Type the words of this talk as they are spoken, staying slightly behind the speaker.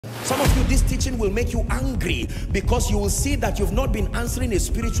Some of you, this teaching will make you angry because you will see that you've not been answering a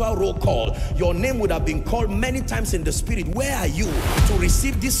spiritual roll call. Your name would have been called many times in the spirit. Where are you to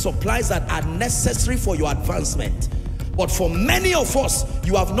receive these supplies that are necessary for your advancement? But for many of us,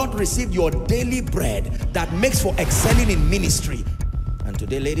 you have not received your daily bread that makes for excelling in ministry. And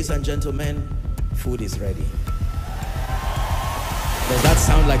today, ladies and gentlemen, food is ready. Does that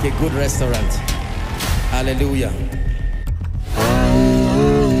sound like a good restaurant? Hallelujah.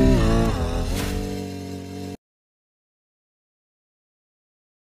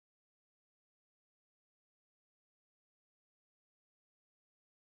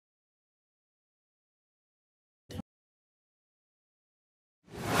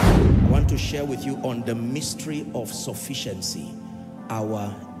 To share with you on the mystery of sufficiency,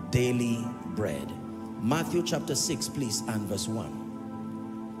 our daily bread. Matthew chapter 6, please, and verse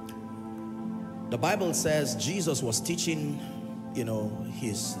 1. The Bible says Jesus was teaching,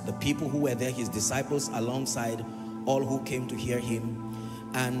 the people who were there, his disciples, alongside all who came to hear him.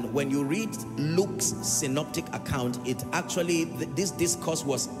 And when you read Luke's synoptic account, it actually, this discourse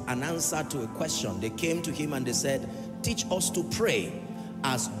was an answer to a question. They came to him and they said, teach us to pray,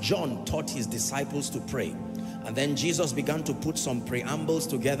 as John taught his disciples to pray. And then Jesus began to put some preambles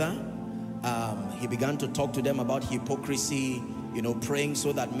together. He began to talk to them about hypocrisy, praying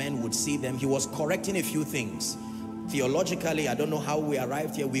so that men would see them. He was correcting a few things. Theologically, I don't know how we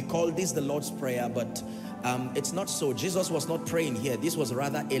arrived here. We call this the Lord's Prayer, but it's not so. Jesus was not praying here. This was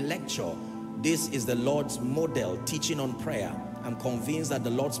rather a lecture. This is the Lord's model teaching on prayer. I'm convinced that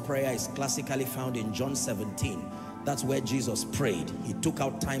the Lord's Prayer is classically found in John 17. That's where Jesus prayed. He took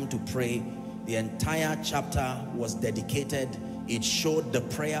out time to pray. The entire chapter was dedicated. It showed the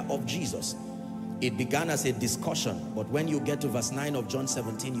prayer of Jesus. It began as a discussion, but when you get to verse 9 of John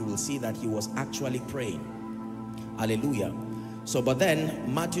 17, you will see that he was actually praying. Hallelujah. So, but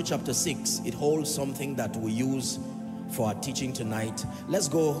then Matthew chapter 6, it holds something that we use for our teaching tonight. Let's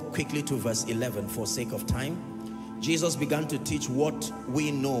go quickly to verse 11 for sake of time. Jesus began to teach what we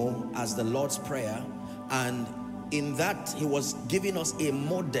know as the Lord's Prayer, and in that he was giving us a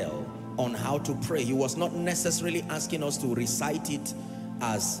model on how to pray. He was not necessarily asking us to recite it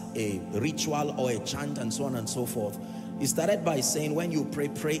as a ritual or a chant and so on and so forth. He started by saying, when you pray,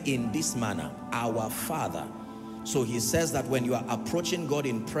 pray in this manner, our Father. So he says that when you are approaching God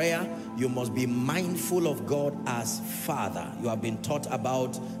in prayer, you must be mindful of God as Father. You have been taught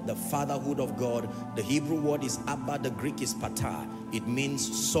about the fatherhood of God. The Hebrew word is Abba, the Greek is Pater. It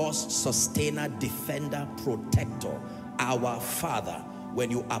means source, sustainer, defender, protector. Our Father.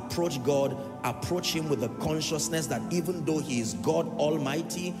 When you approach God, approach him with the consciousness that even though he is God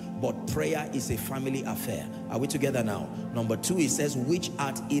Almighty, but prayer is a family affair. Are we together now? Number 2, he says, which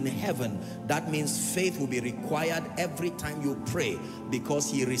art in heaven. That means faith will be required every time you pray,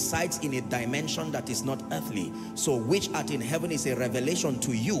 because he resides in a dimension that is not earthly. So which art in heaven is a revelation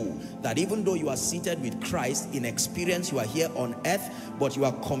to you that even though you are seated with Christ in experience, you are here on earth, but you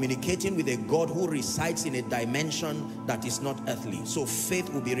are communicating with a God who resides in a dimension that is not earthly. So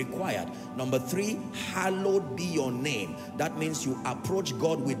faith will be required. Number 3, hallowed be your name. That means you approach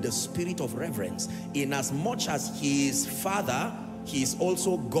God with the spirit of reverence. In as much as he is Father, he is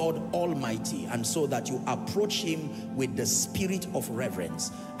also God Almighty, and so that you approach him with the spirit of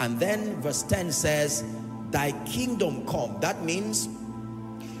reverence. And then verse 10 says, thy kingdom come. That means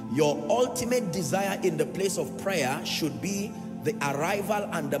your ultimate desire in the place of prayer should be the arrival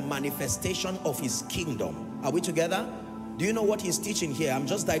and the manifestation of his kingdom. Are we together? Do you know what he's teaching here? I'm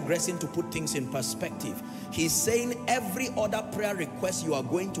just digressing to put things in perspective. He's saying every other prayer request you are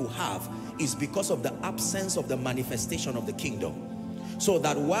going to have is because of the absence of the manifestation of the kingdom. So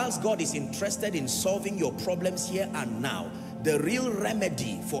that whilst God is interested in solving your problems here and now, the real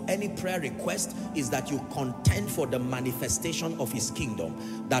remedy for any prayer request is that you contend for the manifestation of his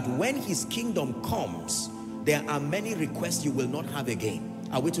kingdom. That when his kingdom comes, there are many requests you will not have again.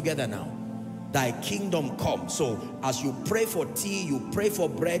 Are we together now? Thy kingdom come. So as you pray for tea, you pray for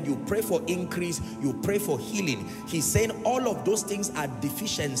bread, you pray for increase, you pray for healing. He's saying all of those things are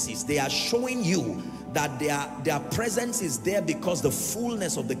deficiencies. They are showing you that their presence is there because the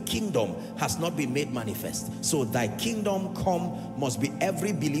fullness of the kingdom has not been made manifest. So thy kingdom come must be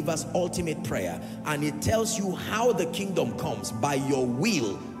every believer's ultimate prayer. And it tells you how the kingdom comes: by your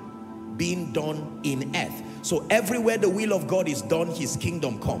will being done in earth. So everywhere the will of God is done, his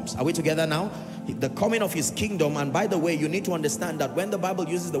kingdom comes. Are we together now? The coming of his kingdom. And by the way, you need to understand that when the Bible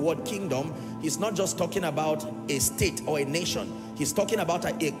uses the word kingdom, he's not just talking about a state or a nation. He's talking about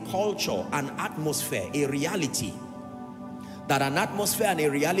a culture, an atmosphere, a reality. That an atmosphere and a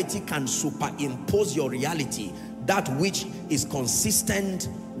reality can superimpose your reality. That which is consistent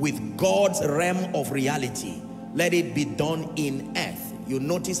with God's realm of reality. Let it be done in earth. You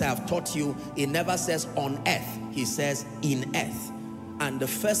notice I have taught you, it never says on earth, he says in earth. And the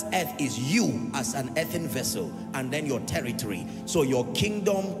first earth is you as an earthen vessel, and then your territory. So your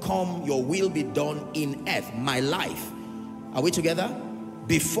kingdom come, your will be done in earth, my life. Are we together?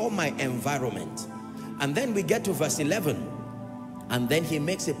 Before my environment. And then we get to verse 11, and then he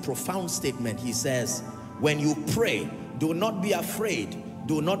makes a profound statement. He says, when you pray, do not be afraid,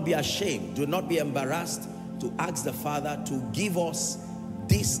 do not be ashamed, do not be embarrassed to ask the Father to give us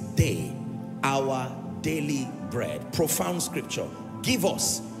this day our daily bread. Profound scripture. Give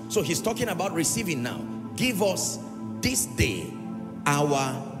us. So he's talking about receiving now. Give us this day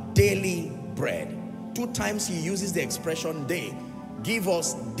our daily bread. 2 times he uses the expression day. Give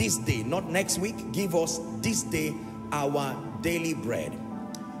us this day, not next week. Give us this day our daily bread.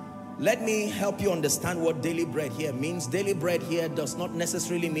 Let me help you understand what daily bread here means. Daily bread here does not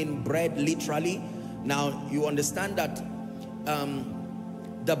necessarily mean bread literally. Now you understand that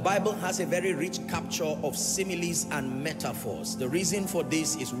the Bible has a very rich capture of similes and metaphors. The reason for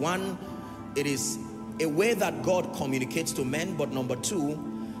this is, one, it is a way that God communicates to men, but number two,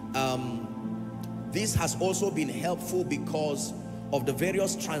 this has also been helpful because of the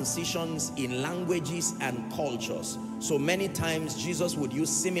various transitions in languages and cultures. So many times Jesus would use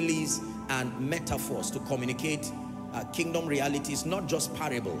similes and metaphors to communicate kingdom realities, not just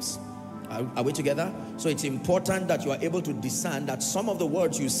parables. Are we together? So it's important that you are able to discern that some of the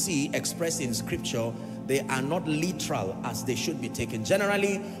words you see expressed in scripture, they are not literal as they should be taken.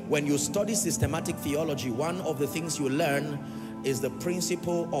 Generally, when you study systematic theology, one of the things you learn is the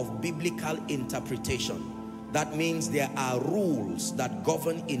principle of biblical interpretation. That means there are rules that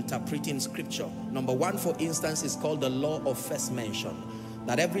govern interpreting scripture. Number one, for instance, is called the law of first mention.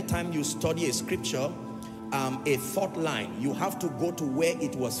 That every time you study a scripture, a thought line, you have to go to where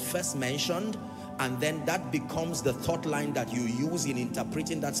it was first mentioned, and then that becomes the thought line that you use in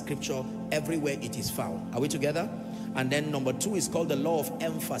interpreting that scripture everywhere it is found. Are we together? And then number two is called the law of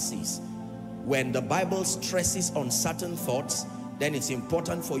emphasis. When the Bible stresses on certain thoughts, then it's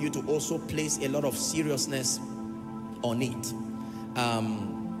important for you to also place a lot of seriousness on it.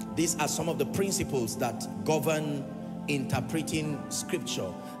 These are some of the principles that govern interpreting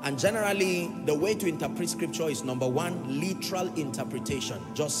scripture. And generally, the way to interpret scripture is, number one, literal interpretation.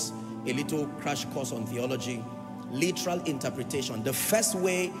 Just a little crash course on theology. Literal interpretation. The first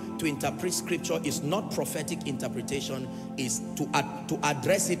way to interpret scripture is not prophetic interpretation, is to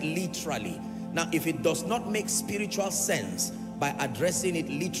address it literally. Now, if it does not make spiritual sense by addressing it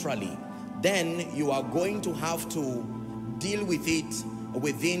literally, then you are going to have to deal with it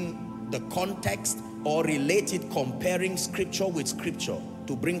within the context or relate it, comparing scripture with scripture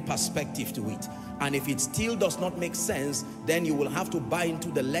to bring perspective to it. And if it still does not make sense, then you will have to buy into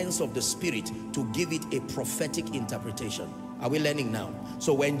the lens of the Spirit to give it a prophetic interpretation. Are we learning now?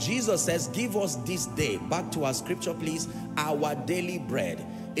 So when Jesus says, give us this day, back to our scripture please, our daily bread,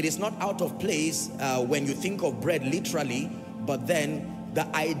 it is not out of place when you think of bread literally, but then the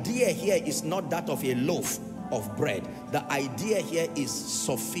idea here is not that of a loaf of bread. The idea here is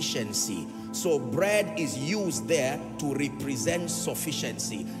sufficiency. So bread is used there to represent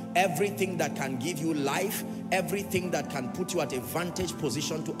sufficiency. Everything that can give you life, everything that can put you at a vantage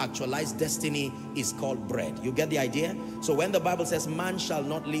position to actualize destiny is called bread. You get the idea? So when the Bible says man shall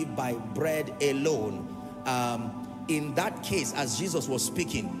not live by bread alone, in that case, as Jesus was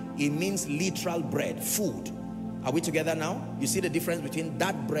speaking, it means literal bread, food. Are we together now? You see the difference between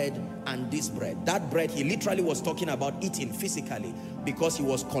that bread and this bread. That bread, he literally was talking about eating physically, because he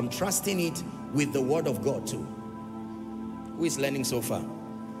was contrasting it with the word of God too. Who is learning so far?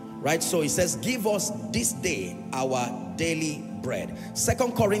 Right? So he says, give us this day our daily bread.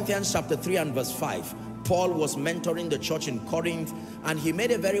 2 Corinthians chapter 3 and verse 5. Paul was mentoring the church in Corinth, and he made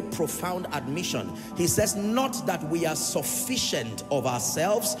a very profound admission. He says, not that we are sufficient of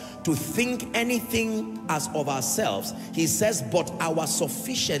ourselves to think anything as of ourselves. He says, but our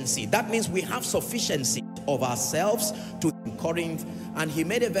sufficiency. That means we have sufficiency of ourselves to Corinth. And he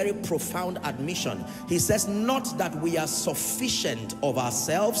made a very profound admission. He says, not that we are sufficient of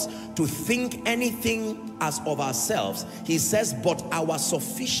ourselves to think anything as of ourselves. He says, but our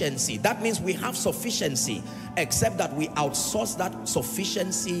sufficiency. That means we have sufficiency, except that we outsource that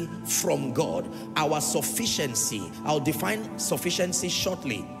sufficiency from God. Our sufficiency, I'll define sufficiency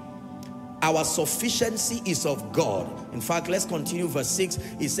shortly. Our sufficiency is of God. In fact, let's continue verse 6.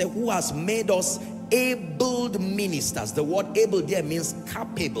 He said, who has made us abled ministers. The word able there means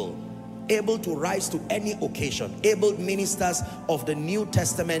capable, able to rise to any occasion. Abled ministers of the New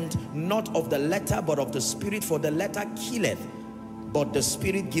Testament, not of the letter but of the Spirit, for the letter killeth, but the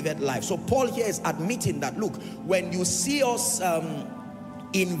Spirit giveth life. So Paul here is admitting that, look, when you see us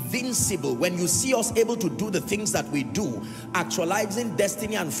invincible, when you see us able to do the things that we do, actualizing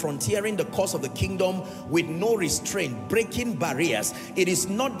destiny and frontiering the cause of the kingdom with no restraint, breaking barriers, it is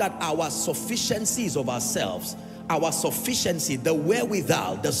not that our sufficiency is of ourselves. Our sufficiency, the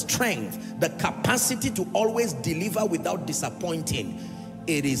wherewithal, the strength, the capacity to always deliver without disappointing,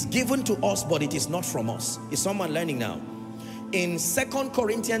 it is given to us, but it is not from us. Is someone learning now? In 2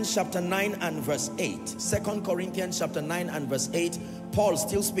 Corinthians chapter 9 and verse 8, 2 Corinthians chapter 9 and verse 8, Paul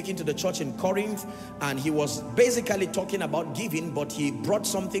still speaking to the church in Corinth, and he was basically talking about giving, but he brought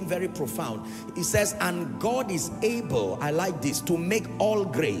something very profound. He says, and God is able, I like this, to make all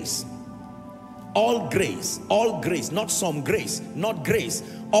grace, not some grace, not grace,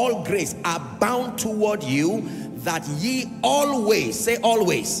 all grace abound toward you, that ye always, say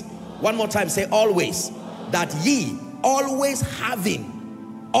always, one more time, say always, that ye always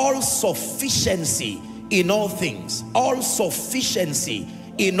having all sufficiency in all things, all sufficiency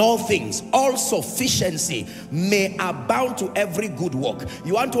in all things, all sufficiency may abound to every good work.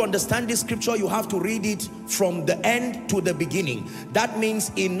 You want to understand this scripture, you have to read it from the end to the beginning. That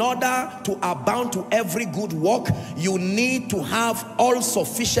means in order to abound to every good work, you need to have all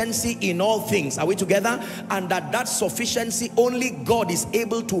sufficiency in all things. Are we together? And that sufficiency, only God is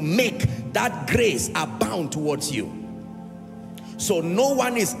able to make that grace abound towards you. So no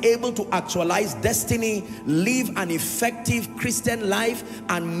one is able to actualize destiny, live an effective Christian life,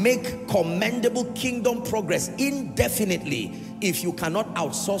 and make commendable kingdom progress indefinitely if you cannot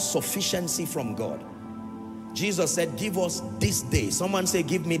outsource sufficiency from God. Jesus said, give us this day. Someone say,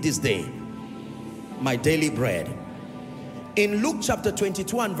 give me this day my daily bread. In Luke chapter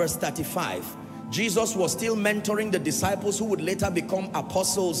 22 and verse 35, Jesus was still mentoring the disciples who would later become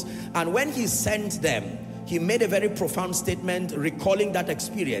apostles, and when he sent them, he made a very profound statement recalling that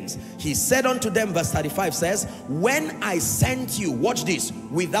experience. He said unto them, verse 35 says, when I sent you, watch this,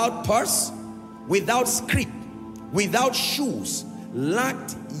 without purse, without scrip, without shoes,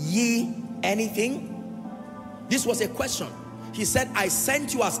 lacked ye anything? This was a question. He said, I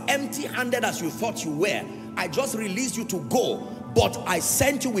sent you as empty-handed as you thought you were. I just released you to go. But I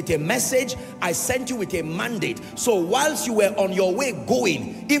sent you with a message, I sent you with a mandate. So whilst you were on your way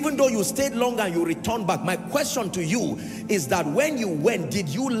going, even though you stayed long and you returned back, my question to you is that when you went, did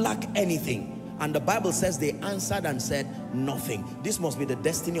you lack anything? And the Bible says they answered and said, nothing. This must be the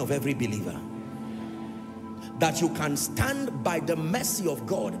destiny of every believer. That you can stand by the mercy of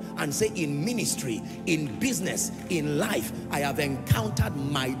God and say, in ministry, in business, in life, I have encountered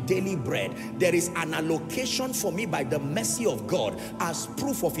my daily bread. There is an allocation for me by the mercy of God as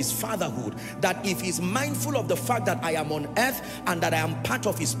proof of his fatherhood, that if he's mindful of the fact that I am on earth and that I am part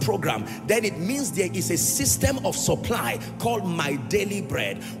of his program, then it means there is a system of supply called my daily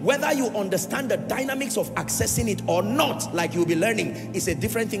bread. Whether you understand the dynamics of accessing it or not, like you'll be learning, is a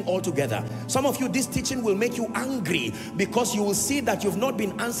different thing altogether. Some of you, this teaching will make you angry because you will see that you've not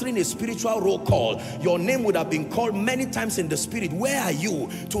been answering a spiritual roll call. Your name would have been called many times in the spirit. Where are you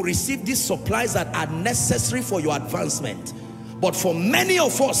to receive these supplies that are necessary for your advancement? But for many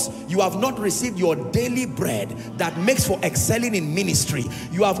of us, you have not received your daily bread that makes for excelling in ministry.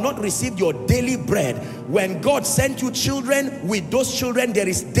 You have not received your daily bread. When God sent you children, with those children there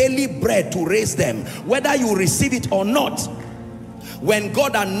is daily bread to raise them, whether you receive it or not. When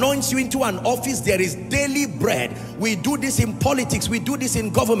God anoints you into an office, there is daily bread. We do this in politics, we do this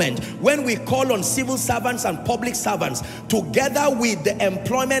in government. When we call on civil servants and public servants, together with the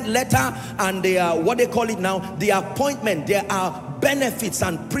employment letter and the, what they call it now, the appointment, there are benefits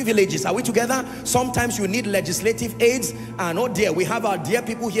and privileges. Are we together? Sometimes you need legislative aids, and oh dear, we have our dear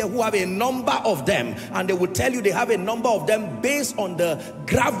people here who have a number of them, and they will tell you they have a number of them based on the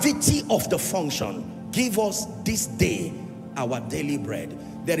gravity of the function. Give us this day our daily bread.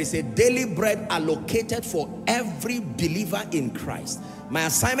 There is a daily bread allocated for every believer in Christ. My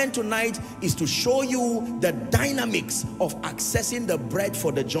assignment tonight is to show you the dynamics of accessing the bread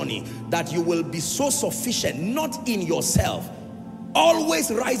for the journey, that you will be so sufficient, not in yourself, always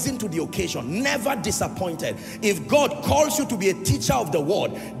rising to the occasion, never disappointed. If God calls you to be a teacher of the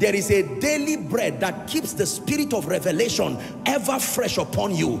word, there is a daily bread that keeps the spirit of revelation ever fresh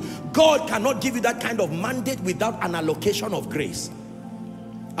upon you. God cannot give you that kind of mandate without an allocation of grace.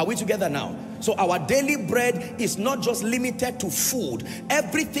 Are we together now? So our daily bread is not just limited to food.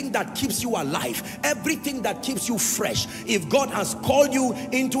 Everything that keeps you alive, everything that keeps you fresh. If God has called you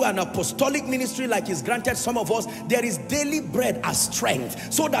into an apostolic ministry like he's granted some of us, there is daily bread as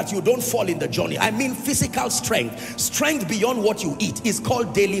strength, so that you don't fall in the journey. I mean physical strength, strength beyond what you eat is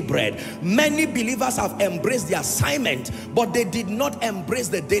called daily bread. Many believers have embraced the assignment, but they did not embrace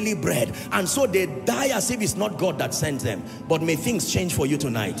the daily bread, and so they die as if it's not God that sent them. But may things change for you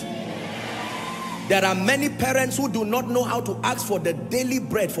tonight. There are many parents who do not know how to ask for the daily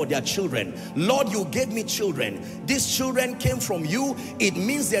bread for their children. Lord, you gave me children. These children came from you. It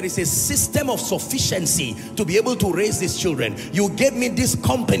means there is a system of sufficiency to be able to raise these children. You gave me this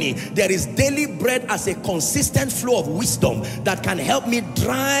company. There is daily bread as a consistent flow of wisdom that can help me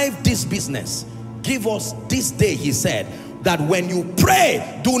drive this business. Give us this day, he said, that when you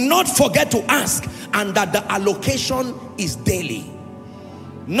pray, do not forget to ask, and that the allocation is daily,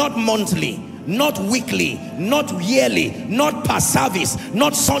 not monthly, not weekly, not yearly, not per service,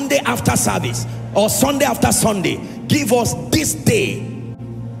 not Sunday after service or Sunday after Sunday. Give us this day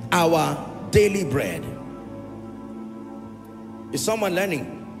our daily bread. Is someone learning?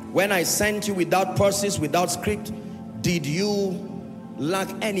 When I sent you without purses, without script, did you lack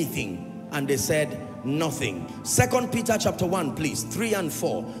anything? And they said nothing. 2 Peter chapter 1, please, 3 and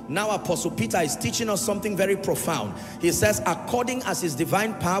 4. Now Apostle Peter is teaching us something very profound. He says, according as his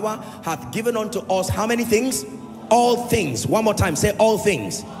divine power hath given unto us how many things? All things. One more time, say all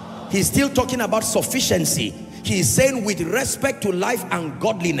things. He's still talking about sufficiency. He is saying with respect to life and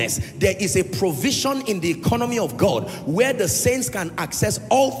godliness, there is a provision in the economy of God where the saints can access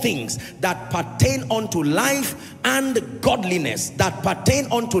all things that pertain unto life and godliness, that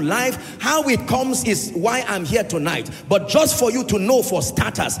pertain unto life. How it comes is why I'm here tonight. But just for you to know, for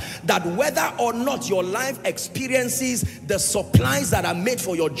starters, that whether or not your life experiences the supplies that are made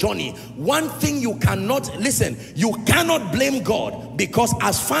for your journey, one thing you cannot, listen, you cannot blame God, because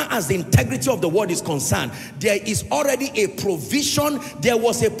as far as the integrity of the word is concerned, there is already a provision. There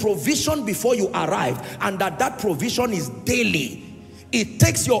was a provision before you arrived, and that provision is daily. It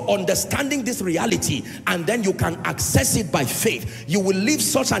takes your understanding this reality, and then you can access it by faith. You will live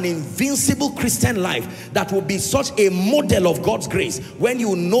such an invincible Christian life that will be such a model of God's grace when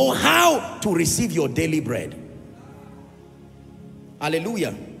you know how to receive your daily bread.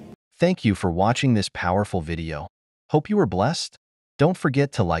 Hallelujah. Thank you for watching this powerful video. Hope you were blessed. Don't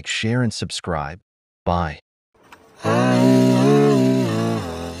forget to like, share, and subscribe. Bye.